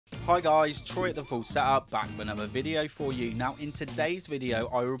Hi guys, Troy at the Full Setup back with another video for you. Now in today's video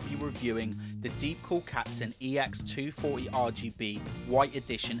I will be reviewing the Deepcool Captain EX 240 RGB White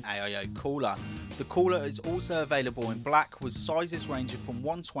Edition AIO cooler. The cooler is also available in black with sizes ranging from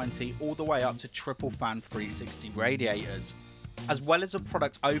 120 all the way up to triple fan 360 radiators. As well as a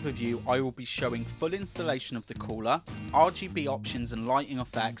product overview, I will be showing full installation of the cooler, RGB options and lighting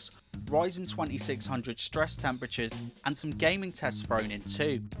effects, Ryzen 2600 stress temperatures and some gaming tests thrown in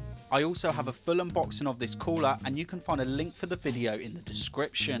too. I also have a full unboxing of this cooler and you can find a link for the video in the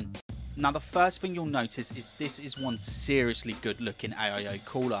description. Now the first thing you'll notice is this is one seriously good looking AIO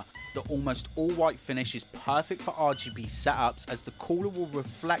cooler. The almost all white finish is perfect for RGB setups as the cooler will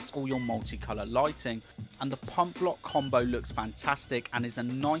reflect all your multicolour lighting, and the pump block combo looks fantastic and is a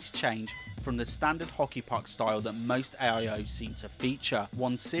nice change from the standard hockey puck style that most AIOs seem to feature.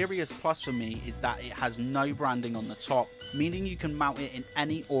 One serious plus for me is that it has no branding on the top, meaning you can mount it in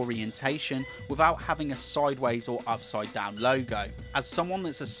any orientation without having a sideways or upside down logo. As someone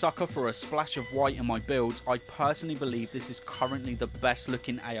that's a sucker for a splash of white in my builds, I personally believe this is currently the best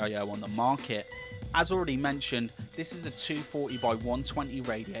looking AIO on the market. As already mentioned, this is a 240 by 120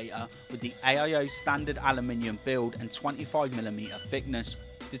 radiator with the AIO standard aluminium build and 25mm thickness.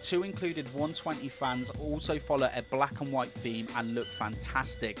 The two included 120 fans also follow a black and white theme and look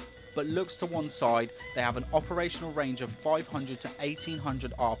fantastic. But looks to one side, they have an operational range of 500 to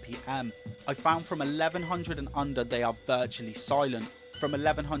 1800 RPM. I found from 1100 and under they are virtually silent. From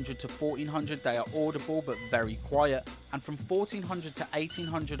 1100 to 1400 they are audible but very quiet, and from 1400 to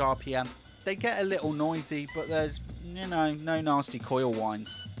 1800 RPM they get a little noisy, but there's, no nasty coil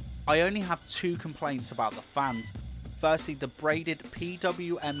whines. I only have two complaints about the fans. Firstly, the braided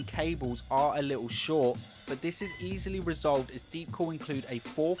PWM cables are a little short, but this is easily resolved as Deepcool include a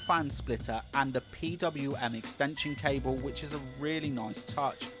 4 fan splitter and a PWM extension cable, which is a really nice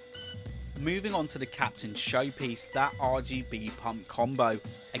touch. Moving on to the Captain showpiece, that RGB pump combo.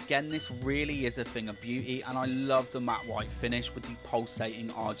 Again, this really is a thing of beauty and I love the matte white finish with the pulsating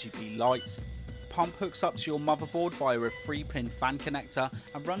RGB lights. Pump hooks up to your motherboard via a 3-pin fan connector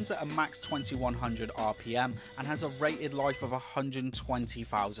and runs at a max 2100 RPM and has a rated life of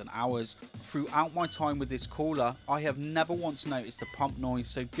 120,000 hours. Throughout my time with this cooler, I have never once noticed a pump noise,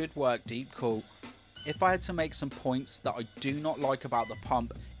 so good work Deepcool. If I had to make some points that I do not like about the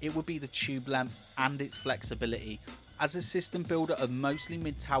pump, it would be the tube length and its flexibility. As a system builder of mostly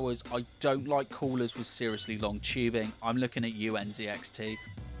mid towers, I don't like coolers with seriously long tubing. I'm looking at you NZXT.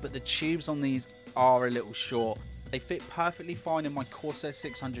 But the tubes on these are a little short. They fit perfectly fine in my Corsair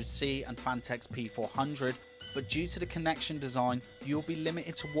 600C and Phanteks P400, but due to the connection design, you'll be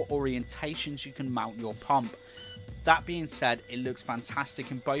limited to what orientations you can mount your pump. That being said, it looks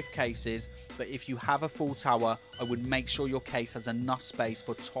fantastic in both cases, but if you have a full tower, I would make sure your case has enough space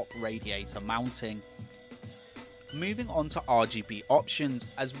for top radiator mounting. Moving on to RGB options,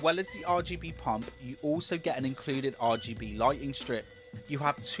 as well as the RGB pump, you also get an included RGB lighting strip. You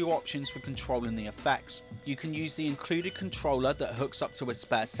have two options for controlling the effects. You can use the included controller that hooks up to a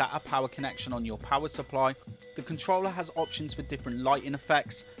spare SATA power connection on your power supply. The controller has options for different lighting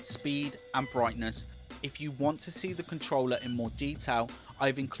effects, speed and brightness. If you want to see the controller in more detail,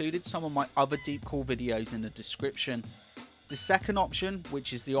 I've included some of my other Deepcool videos in the description. The second option,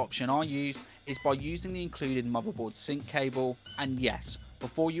 which is the option I use, is by using the included motherboard sync cable. And yes,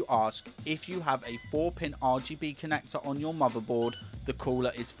 before you ask, if you have a 4-pin RGB connector on your motherboard, the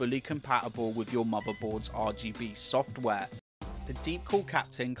cooler is fully compatible with your motherboard's RGB software. The Deepcool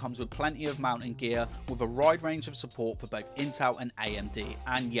Captain comes with plenty of mounting gear with a wide range of support for both Intel and AMD,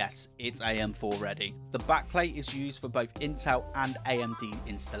 and yes, it's AM4 ready. The backplate is used for both Intel and AMD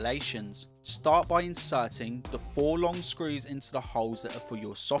installations. Start by inserting the 4 long screws into the holes that are for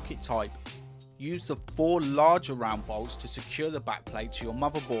your socket type. Use the 4 larger round bolts to secure the backplate to your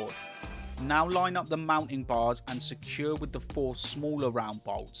motherboard. Now line up the mounting bars and secure with the 4 smaller round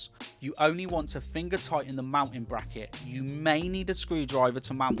bolts. You only want to finger tighten the mounting bracket. You may need a screwdriver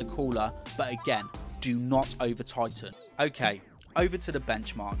to mount the cooler, but again, do not over tighten. Okay, over to the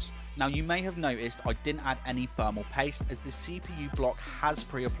benchmarks. Now you may have noticed I didn't add any thermal paste as the CPU block has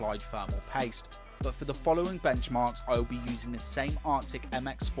pre-applied thermal paste. But for the following benchmarks, I will be using the same Arctic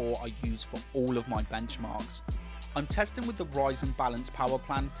MX4 I use for all of my benchmarks. I'm testing with the Ryzen balanced power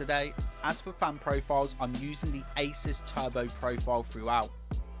plan today. As for fan profiles, I'm using the ASUS Turbo profile throughout.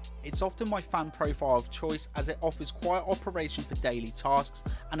 It's often my fan profile of choice as it offers quiet operation for daily tasks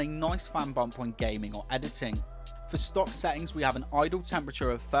and a nice fan bump when gaming or editing. For stock settings, we have an idle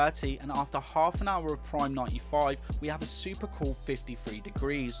temperature of 30, and after half an hour of prime 95, we have a super cool 53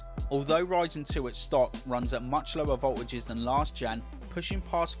 degrees. Although Ryzen 2 at stock runs at much lower voltages than last gen, pushing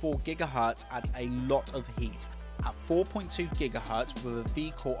past 4 GHz adds a lot of heat. At 4.2 GHz with a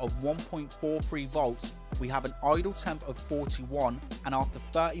V-core of 1.43 volts, we have an idle temp of 41, and after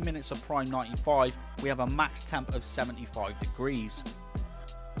 30 minutes of prime 95, we have a max temp of 75 degrees.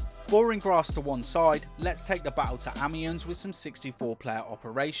 Boring graphs to one side, let's take the battle to Amiens with some 64 player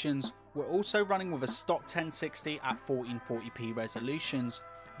operations. We're also running with a stock 1060 at 1440p resolutions.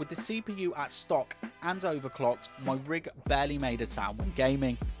 With the CPU at stock and overclocked, my rig barely made a sound when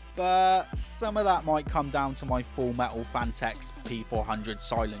gaming, but some of that might come down to my full metal Phanteks P400s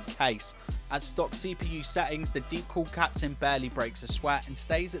Silent case. At stock CPU settings, the Deepcool Captain barely breaks a sweat and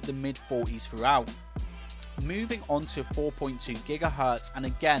stays at the mid 40s throughout. Moving on to 4.2 GHz, and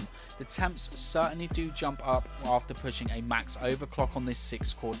again, the temps certainly do jump up after pushing a max overclock on this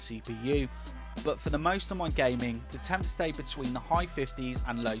 6-core CPU. But for the most of my gaming, the temps stay between the high 50s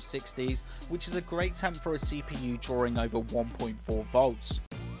and low 60s, which is a great temp for a CPU drawing over 1.4 volts.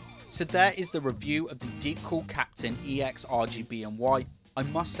 So there is the review of the Deepcool Captain EX Rgb White. I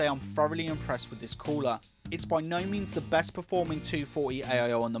must say I'm thoroughly impressed with this cooler. It's by no means the best performing 240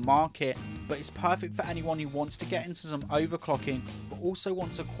 AIO on the market, but it's perfect for anyone who wants to get into some overclocking but also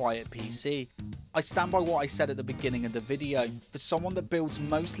wants a quiet PC. I stand by what I said at the beginning of the video. For someone that builds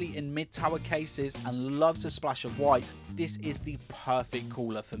mostly in mid-tower cases and loves a splash of white, this is the perfect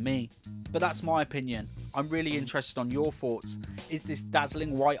cooler for me. But that's my opinion. I'm really interested on your thoughts. Is this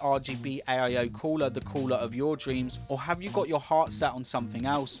dazzling white RGB AIO cooler the cooler of your dreams, or have you got your heart set on something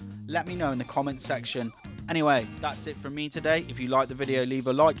else? Let me know in the comment section. Anyway, that's it from me today. If you like the video, leave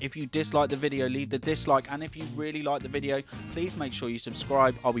a like. If you dislike the video, leave the dislike. And if you really like the video, please make sure you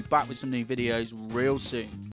subscribe. I'll be back with some new videos real soon.